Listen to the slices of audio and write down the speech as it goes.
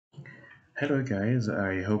Hello guys,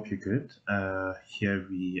 I hope you're good. Here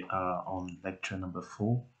we are on lecture number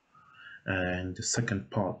 4, and the second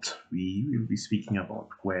part we will be speaking about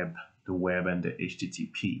the web and the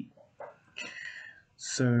HTTP.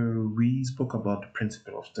 So we spoke about the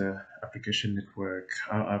principle of the application network,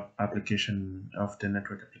 application of the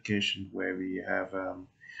network application, where we have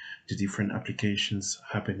the different applications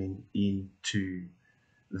happening into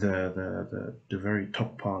the very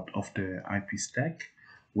top part of the IP stack,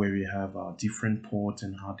 where we have different ports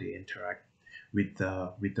and how they interact with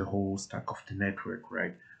the whole stack of the network,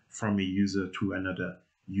 right? From a user to another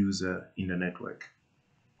user in the network.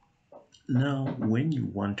 Now, when you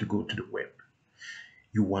want to go to the web,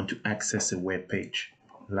 you want to access a web page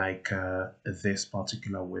like this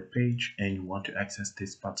particular web page, and you want to access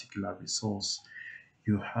this particular resource,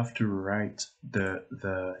 you have to write the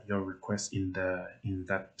your request in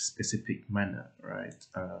that specific manner, right?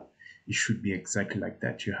 It should be exactly like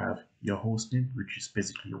that. You have your hostname, which is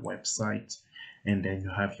basically your website, and then you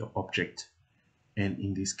have your object, and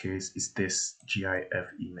in this case it's this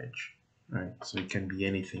GIF image, right? So it can be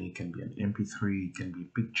anything. It can be an MP3, it can be a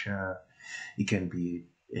picture, it can be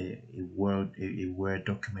a word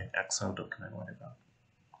document, Excel document, whatever.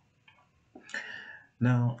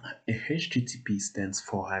 Now, a HTTP stands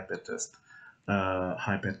for Hypertext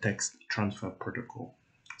Transfer Protocol.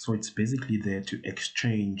 So it's basically there to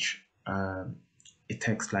exchange a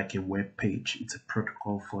text like a web page. It's a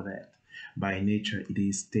protocol for that. By nature, it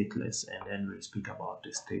is stateless, and then we'll speak about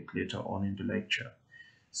the state later on in the lecture.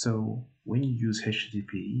 So when you use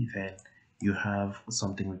HTTP, then you have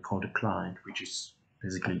something we call the client, which is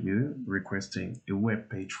basically you requesting a web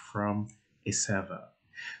page from a server.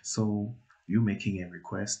 So you're making a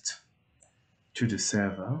request to the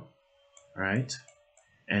server, right?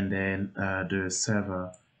 And then the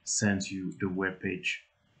server sends you the web page,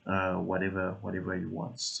 whatever you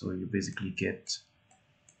want. So you basically get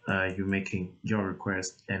you're making your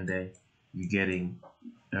request, and then you're getting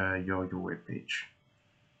your web page,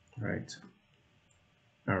 right?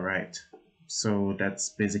 All right. So that's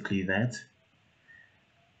basically that.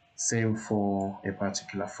 Same for a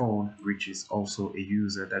particular phone, which is also a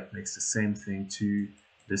user that makes the same thing to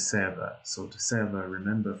the server. So the server,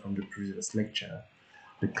 remember from the previous lecture,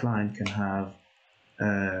 the client can have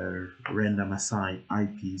random assigned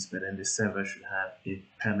IPs, but then the server should have a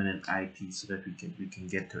permanent IP so that we can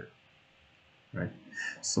get to it, right?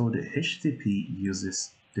 So the HTTP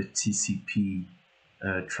uses the TCP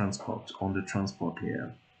transport on the transport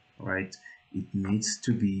layer, right? It needs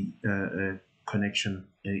to be a connection.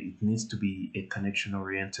 It needs to be a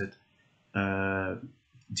connection-oriented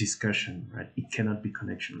discussion, right? It cannot be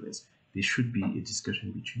connectionless. There should be a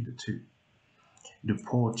discussion between the two. The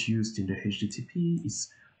port used in the HTTP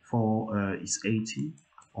is 80,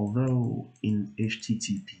 although in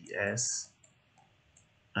HTTPS,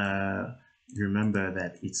 remember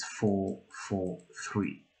that it's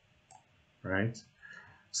 443, right?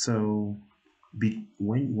 So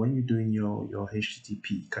when you're doing your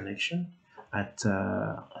HTTP connection at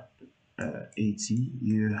 80,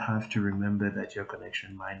 you have to remember that your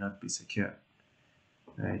connection might not be secure,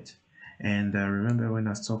 right? And remember when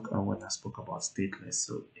I spoke about stateless.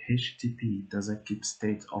 So HTTP doesn't keep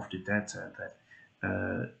state of the data that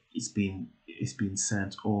it's being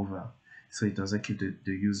sent over. So it doesn't keep the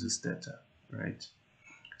user's data, right?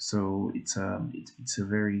 So it's a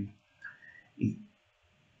very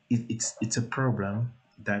it's a problem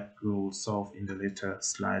that we'll solve in the later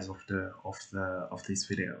slides of this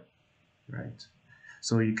video, right?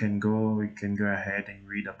 So you can go ahead and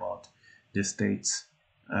read about the states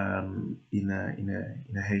in a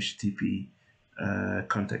HTTP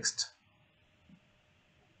context.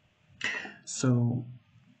 So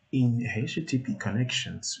in HTTP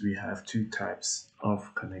connections, we have two types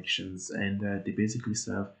of connections, and they basically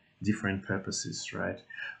serve different purposes, right?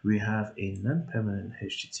 We have a non-permanent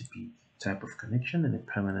HTTP type of connection and a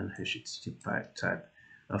permanent HTTP type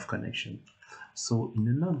of connection. So in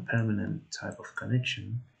a non-permanent type of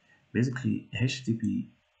connection, basically HTTP,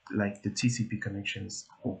 like the TCP connection, is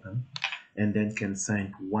open and then can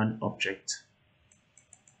send one object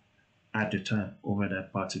at a time over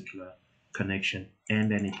that particular connection,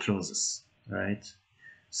 and then it closes, right?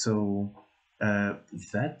 So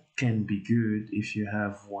that can be good if you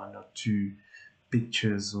have one or two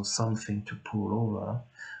pictures or something to pull over,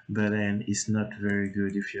 but then it's not very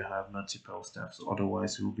good if you have multiple stuff. So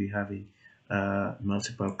otherwise you'll be having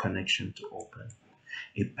multiple connection to open.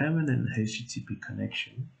 A permanent HTTP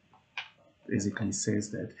connection basically says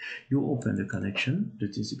that you open the connection, the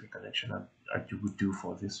TCP connection, as you would do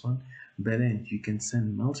for this one, but then you can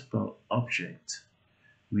send multiple objects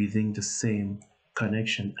within the same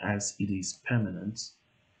connection as it is permanent,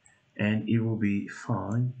 and it will be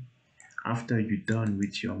fine. After you're done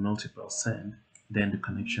with your multiple send, then the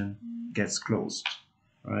connection gets closed,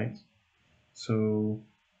 right? So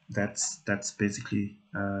that's basically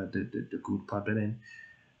the good part. But then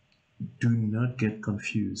do not get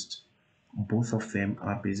confused. Both of them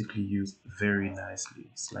are basically used very nicely.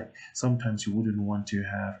 It's like sometimes you wouldn't want to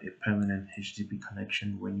have a permanent HTTP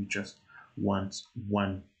connection when you just want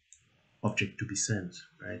one object to be sent,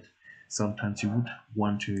 right? Sometimes you would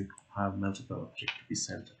want to have multiple objects to be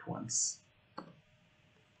sent at once.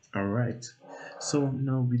 All right. So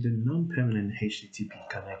now with the non-permanent HTTP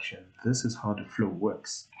connection, this is how the flow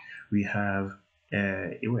works. We have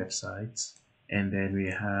a website, and then we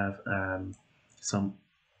have some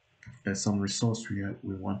resource we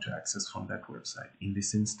want to access from that website. In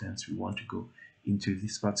this instance, we want to go into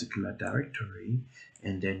this particular directory,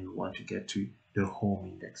 and then we want to get to the home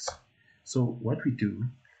index. So what we do,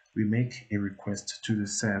 we make a request to the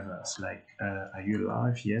servers like, are you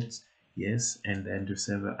live yet? Yes. And then the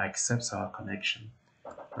server accepts our connection,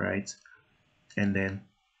 right? And then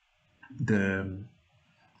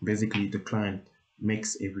basically the client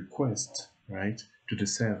makes a request, right, to the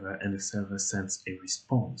server, and the server sends a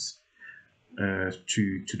response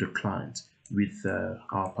to the client with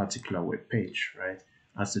our particular web page, right,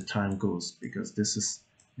 as the time goes, because this is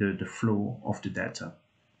the flow of the data.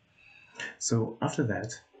 So after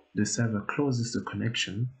that, the server closes the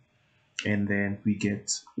connection, and then we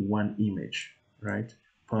get one image, right,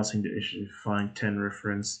 passing the hrefine 10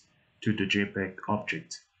 reference to the JPEG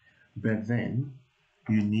object. But then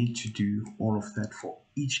you need to do all of that for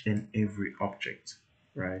each and every object,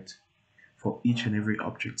 right? For each and every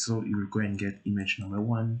object. So you will go and get image number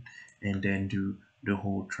 1, and then do the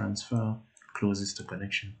whole transfer, closes the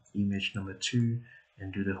connection, image number 2,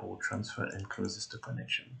 and do the whole transfer and closes the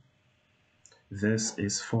connection. This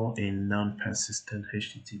is for a non-persistent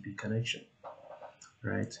HTTP connection,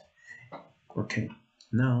 right? Okay,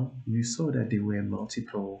 now you saw that there were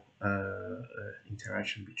multiple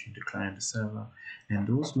interaction between the client and the server, and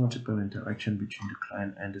those multiple interaction between the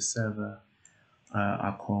client and the server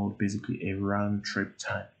are called basically a round trip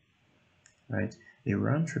time, right? A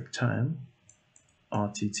round trip time,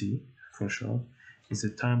 RTT for short, is a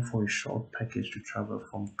time for a short package to travel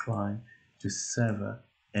from client to server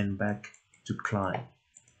and back to client,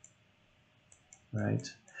 right?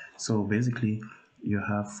 So basically you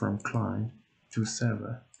have from client to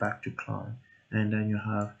server back to client, and then you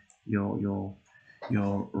have your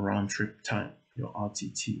round trip time, your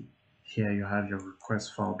RTT. Here you have your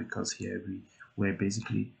request file, because here we're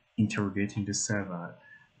basically interrogating the server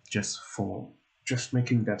just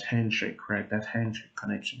making that handshake, right? That handshake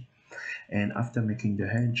connection. And after making the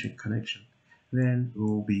handshake connection, then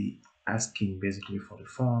we'll be asking basically for the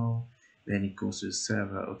file. Then it goes to the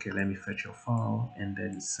server, okay, let me fetch your file, and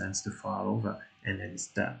then it sends the file over, and then it's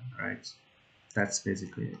done, right? That's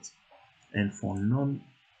basically it. And for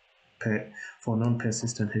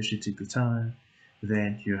non-persistent HTTP time,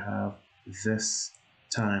 then you have this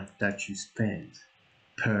time that you spend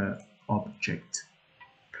per object.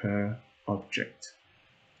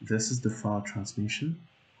 This is the file transmission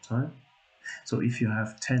time. So if you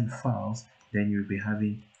have 10 files, then you'll be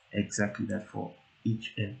having exactly that for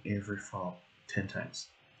each and every file 10 times.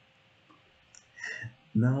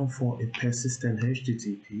 Now for a persistent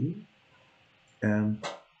HTTP,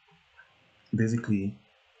 basically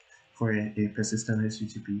for a persistent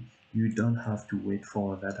HTTP, you don't have to wait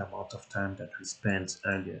for that amount of time that we spent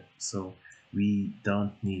earlier. So we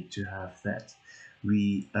don't need to have that.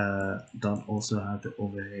 We don't also have the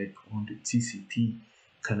overhead on the TCP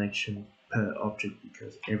connection per object,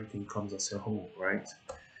 because everything comes as a whole, right?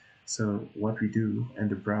 So what we do, and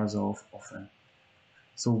the browser often,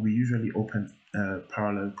 so we usually open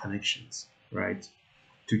parallel connections, right,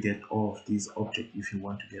 to get all of these objects. If you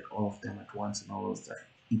want to get all of them at once and all of that,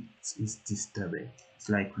 it is disturbing. It's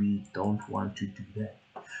like we don't want to do that.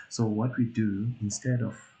 So what we do, instead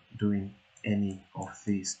of doing any of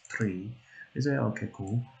these three, we say, okay,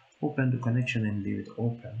 cool, open the connection and leave it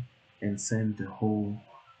open, and send the whole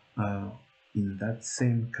in that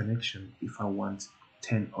same connection. If I want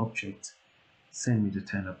 10 objects, send me the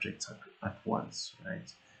 10 objects at once,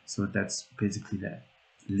 right? So that's basically that,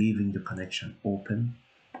 leaving the connection open,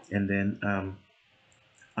 and then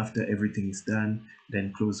after everything is done,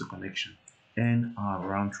 then close the connection, and our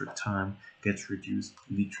round trip time gets reduced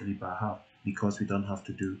literally by half, because we don't have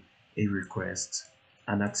to do a request,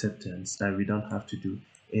 an acceptance, that we don't have to do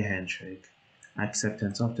a handshake,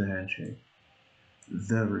 acceptance of the handshake,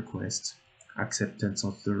 the request, acceptance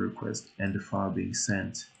of the request, and the file being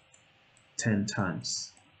sent 10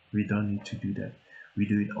 times. We don't need to do that. we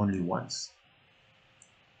do it only once.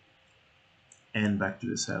 And back to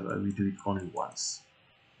the server, we do it only once,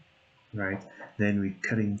 right? Then we're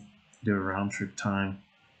cutting the round trip time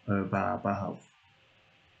by half.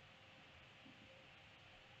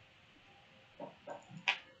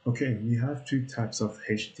 Okay, we have two types of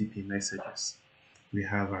HTTP messages. We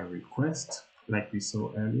have our request, like we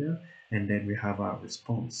saw earlier, and then we have our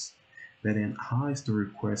response. But then how is the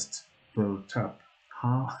request built up?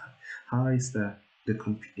 How is a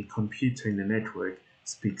computer in the network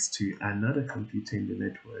speaks to another computer in the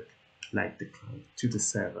network, like the client, to the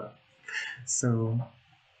server? So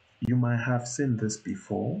you might have seen this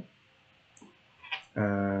before.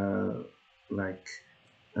 Like,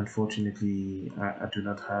 unfortunately, I do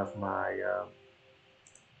not have my.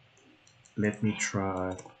 Let me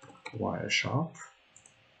try Wireshark.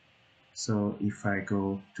 So if I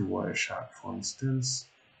go to Wireshark, for instance,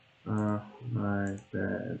 my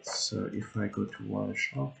bad. So if I go to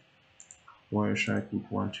Wireshark would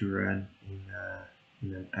want to run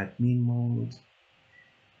in an admin mode,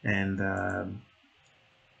 and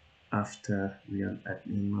after we are in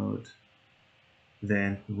admin mode,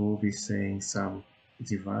 then we'll be seeing some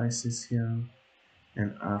devices here,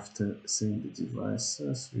 and after seeing the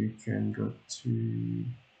devices, we can go to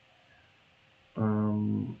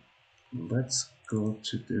let's go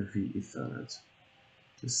to the vEthernet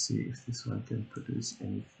to see if this one can produce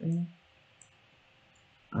anything.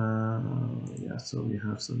 Yeah, so we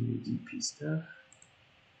have some UDP stuff.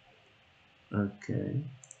 Okay.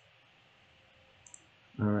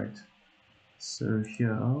 All right. So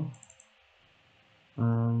here,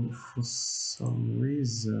 for some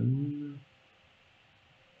reason,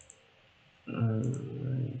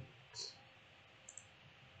 right.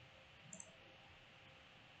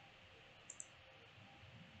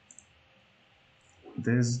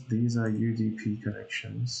 These are UDP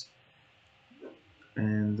connections,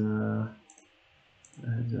 and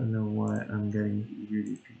I don't know why I'm getting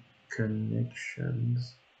UDP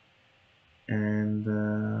connections, and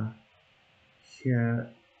here,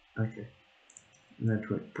 okay,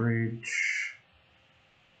 network bridge.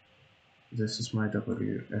 This is my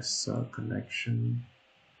WSL connection.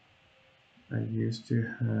 I used to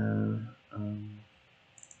have,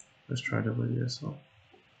 let's try WSL,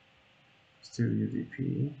 still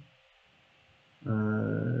UDP,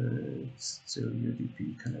 still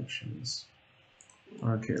UDP connections.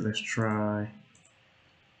 Okay, let's try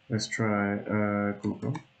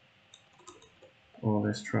Google, or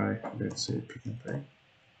let's say Pick and Pay.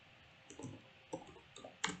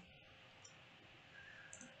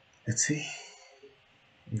 Let's see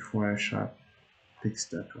if Wireshark picks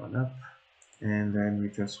that one up, and then we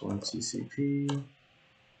just want TCP.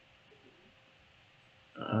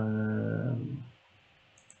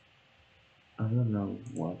 I don't know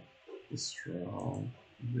what is wrong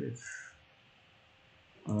with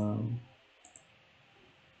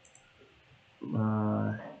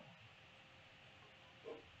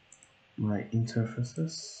my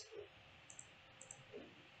interfaces.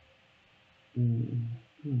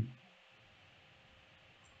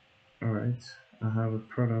 Alright, I have a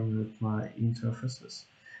problem with my interfaces.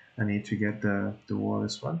 I need to get the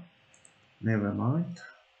wireless one. Never mind.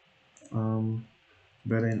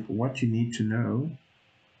 But then what you need to know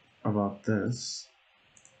about this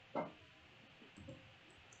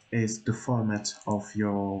is the format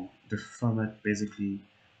basically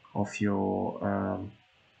of your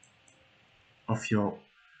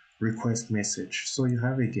request message. So you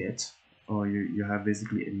have a get, or you have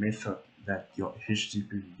basically a method that your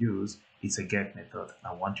HTTP will use. It's a get method.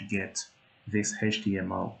 I want to get this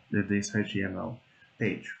HTML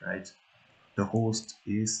page, right? The host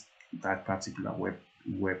is that particular web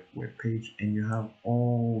page, and you have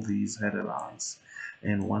all these header lines,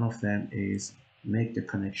 and one of them is make the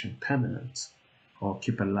connection permanent or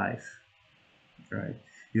keep alive, right?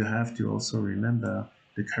 You have to also remember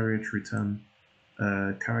the caret return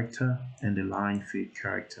character and the line feed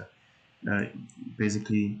character.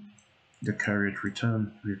 Basically, the caret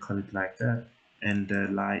return, we call it like that, and the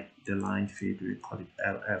line feed, we call it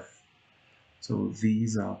LF. So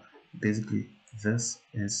these are basically, this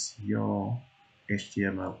is your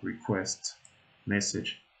HTML request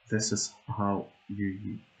message. This is how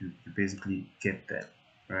you basically get that,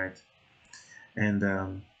 right?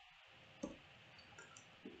 And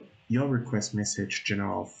your request message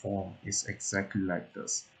general form is exactly like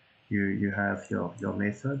this. You have your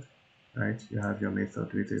method, right? You have your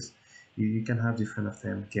method with this. You can have different of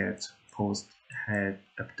them: get, post, head,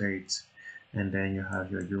 update, and then you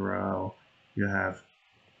have your URL. You have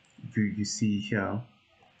you see here,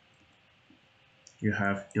 you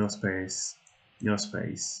have your space,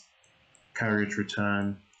 caret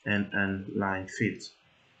return, and line fit,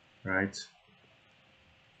 right?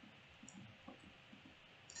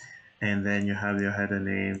 And then you have your header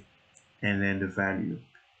name and then the value,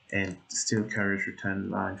 and still caret return,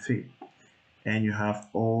 line fit. And you have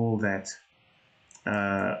all that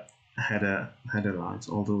header lines,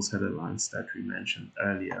 all those header lines that we mentioned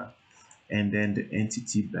earlier. And then the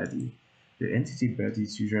entity body. The entity body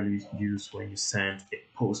is usually used when you send a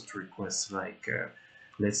post request, like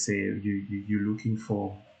let's say you're looking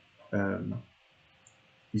for,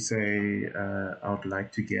 you say, I would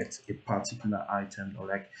like to get a particular item or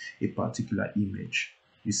like a particular image.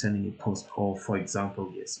 You're sending a post, or for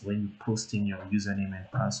example, yes, when you're posting your username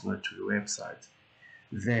and password to the website,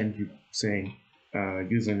 then you saying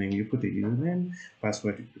username, you put the username,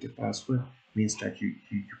 password, you put the password, means that you're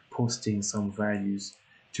posting some values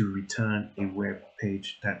to return a web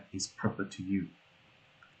page that is proper to you.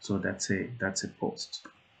 So that's a post.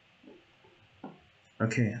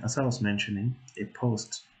 Okay, as I was mentioning, a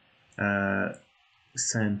post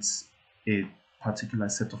sends a particular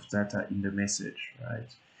set of data in the message, right?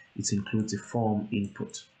 It includes a form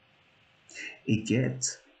input. A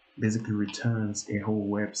get basically returns a whole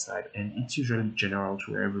website, and it's usually general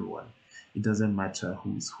to everyone. It doesn't matter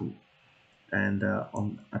who is who. And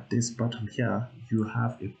at this bottom here, you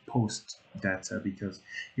have a post data because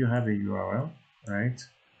you have a URL, right?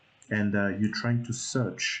 And you're trying to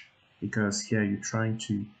search, because here you're trying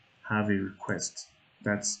to have a request.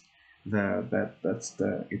 That's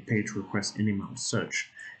a page request animal search,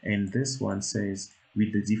 and this one says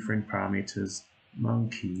with the different parameters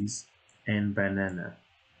monkeys and banana.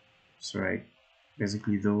 So right,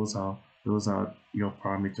 basically those are your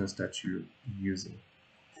parameters that you're using.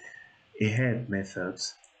 A head method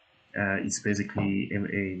is basically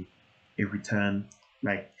a return,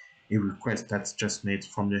 like a request that's just made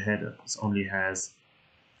from the header. It only has,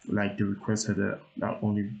 like, the request header that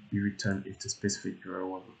only be returned if the specific URL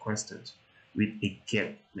was requested. With a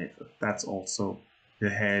get method, that's also, the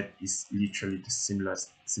head is literally the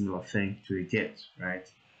similar thing to a get, right?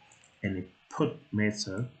 And a put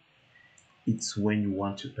method, it's when you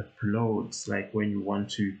want to upload. It's like when you want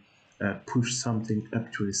to push something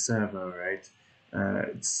up to a server, right?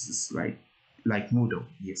 It's like Moodle,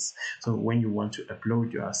 yes. So when you want to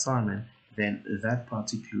upload your assignment, then the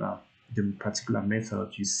particular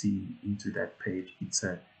method you see into that page, it's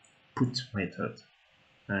a put method,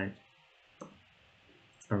 right?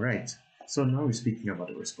 All right. So now we're speaking about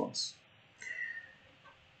the response.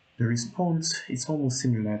 The response is almost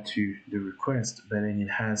similar to the request, but then it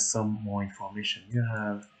has some more information. You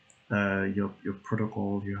have your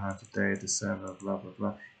protocol, you have the date, the server, blah blah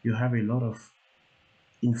blah. You have a lot of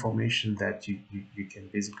information that you can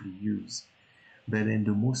basically use. But then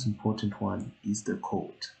the most important one is the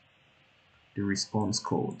code, the response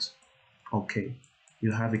code. Okay,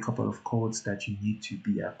 you have a couple of codes that you need to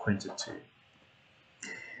be acquainted to.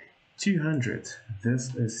 200,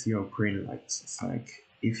 this is your green light. It's like,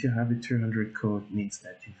 if you have a 200 code, means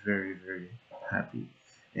that you're very, very happy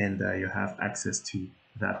and you have access to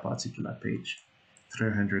that particular page.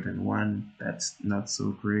 301, that's not so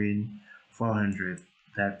green. 400,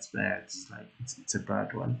 that's bad. It's like, it's a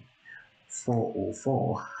bad one.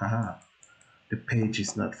 404, haha, the page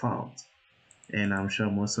is not found. And I'm sure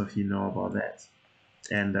most of you know about that.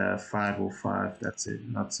 And 505, that's a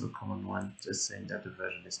not so common one, just saying that the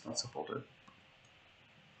version is not supported.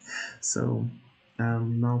 So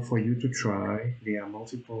now for you to try, there are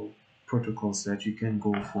multiple protocols that you can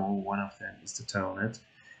go for. One of them is the Telnet.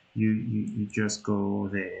 You just go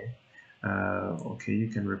there. Okay, you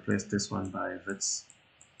can replace this one by Vits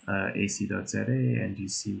AC.za, and you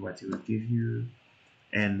see what it will give you.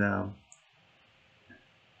 And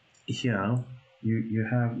here you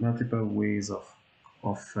have multiple ways of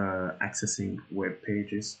accessing web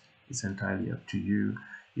pages. It's entirely up to you.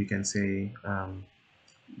 You can say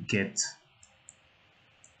get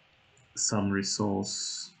some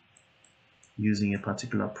resource using a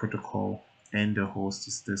particular protocol, and the host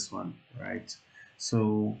is this one, right?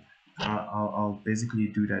 So I'll basically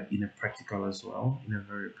do that in a practical as well, in a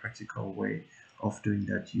very practical way of doing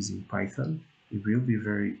that using Python. It will be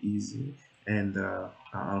very easy, and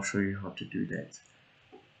I'll show you how to do that.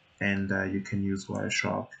 And you can use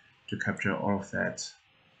Wireshark to capture all of that.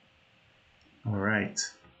 All right,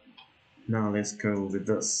 now let's go with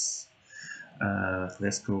this.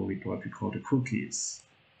 Let's go with what we call the cookies.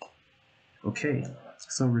 Okay,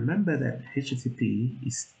 so remember that HTTP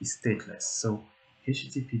is stateless. So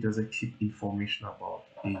HTTP doesn't keep information about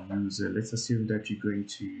a user. Let's assume that you're going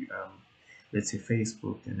to, let's say,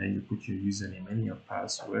 Facebook, and then you put your username and your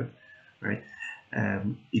password, right?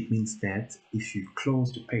 It means that if you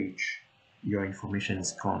close the page, your information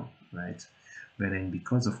is gone, right? But then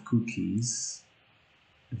because of cookies,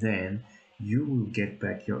 then you will get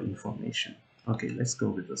back your information. Okay, let's go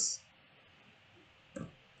with this.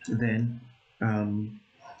 Then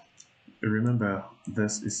remember,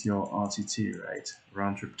 this is your RTT, right?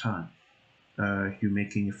 Round trip time. You're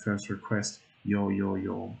making a first request. Your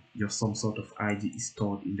some sort of ID is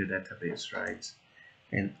stored in the database, right?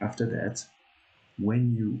 And after that,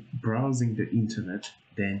 when you browsing the internet,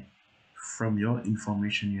 then from your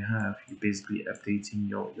information you have, you're basically updating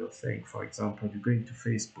your thing. For example, you're going to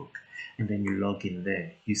Facebook and then you log in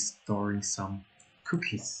there, you're storing some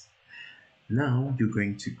cookies. Now you're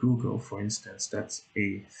going to Google, for instance, that's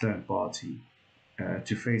a third party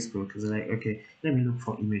to Facebook. It's like, okay, let me look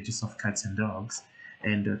for images of cats and dogs,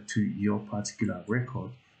 and to your particular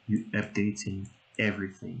record, you updating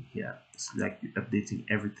everything here. It's like you're updating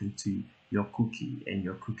everything to your cookie, and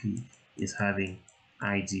your cookie is having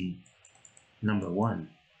ID number 1,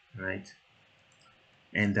 right?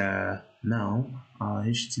 And now our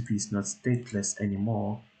HTTP is not stateless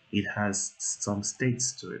anymore. It has some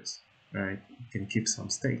states to it, right? You can keep some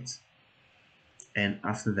states. And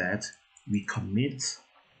after that, we commit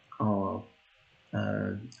our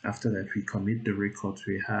after that we commit the records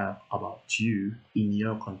we have about you in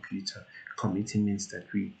your computer. Committing means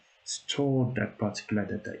that we store that particular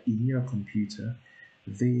data in your computer.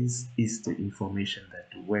 This is the information that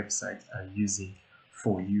the websites are using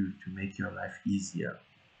for you to make your life easier,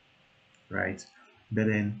 right? But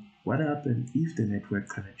then what happens if the network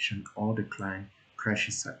connection or the client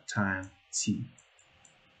crashes at time t?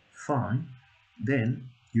 Fine, then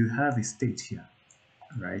you have a state here,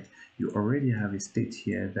 right? You already have a state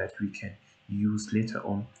here that we can use later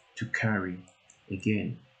on to carry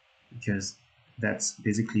again, because that's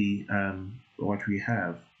basically what we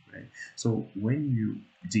have, right? So when you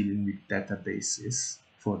dealing with databases,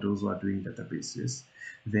 for those who are doing databases,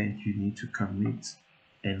 then you need to commit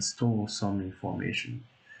and store some information.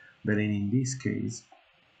 But then in this case,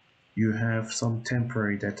 you have some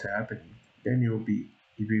temporary data happening, then it will be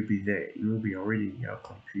there, it will be already in your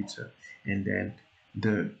computer, and then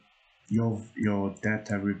the your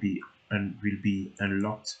data will be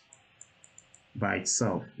unlocked by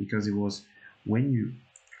itself, because it was when you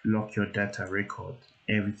lock your data record,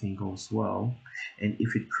 everything goes well, and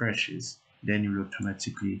if it crashes, then you will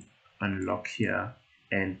automatically unlock here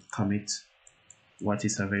and commit what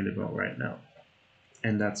is available right now,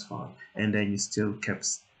 and that's fine. And then you still kept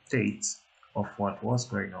state of what was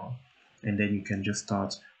going on, and then you can just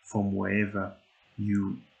start from wherever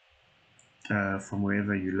you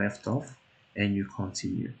left off, and you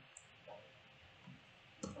continue.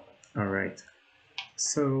 All right,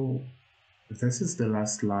 so this is the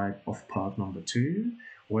last slide of part number 2.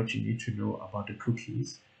 What you need to know about the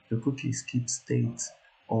cookies. The cookies keep state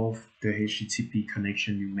of the HTTP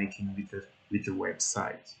connection you're making with the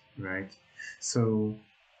website, right? So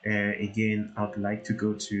again, I'd like to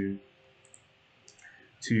go to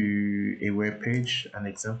a web page, an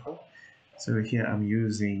example. So here I'm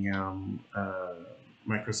using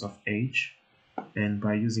Microsoft Edge, and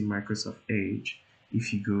by using Microsoft Edge,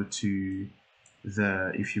 if you go to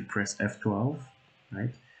if you press F12,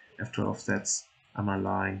 right? F12, that's I'm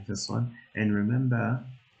allowing this one, and remember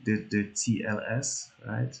the TLS,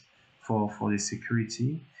 right? For the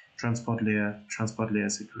security, transport layer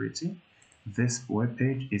security. This web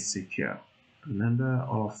page is secure. Remember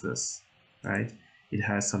all of this, right? It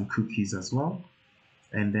has some cookies as well,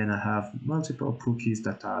 and then I have multiple cookies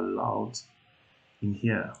that are allowed in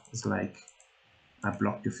here. It's like I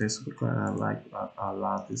block the Facebook one, I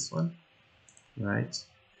allow this one, right?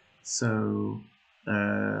 So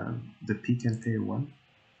the Pick and Pay one,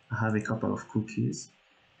 I have a couple of cookies,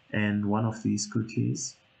 and one of these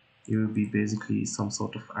cookies, it will be basically some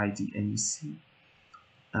sort of ID, and you see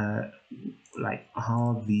like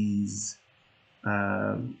how these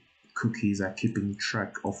cookies are keeping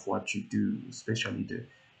track of what you do, especially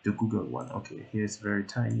the Google one. Okay, here's very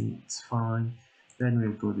tiny, it's fine. Then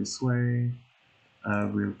we'll go this way,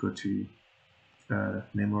 we'll go to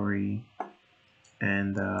memory,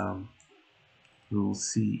 and we'll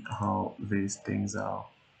see how these things are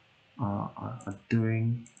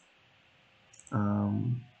doing.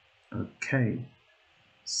 Okay,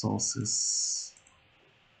 sources,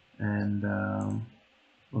 and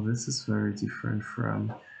well, this is very different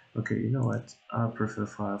from, okay, you know what, I prefer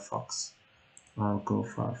Firefox. I'll go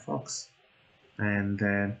Firefox, and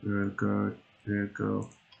then we'll go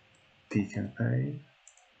Pick and Pay.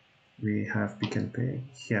 We have Pick and Pay.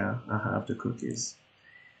 Here I have the cookies,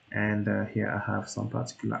 and here I have some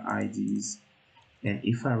particular IDs. And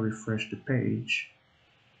if I refresh the page,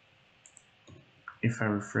 if I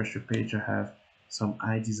refresh the page, I have some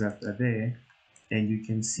IDs that are there, and you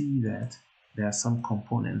can see that there are some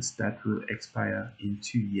components that will expire in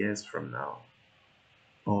 2 years from now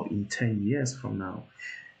or in 10 years from now,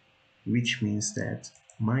 which means that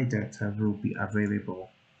my data will be available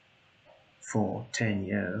for 10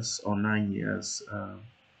 years or 9 years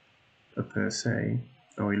per se,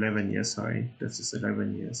 or 11 years, sorry, this is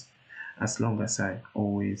 11 years, as long as I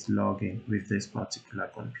always log in with this particular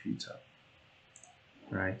computer,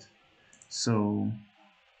 right? So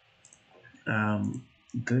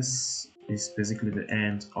this is basically the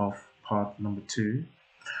end of part number 2.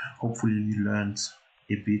 Hopefully you learned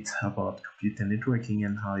a bit about computer networking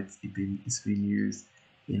and how it's been used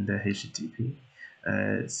in the HTTP.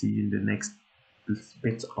 See you in the next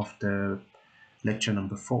bit of the lecture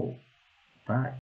number 4. Bye.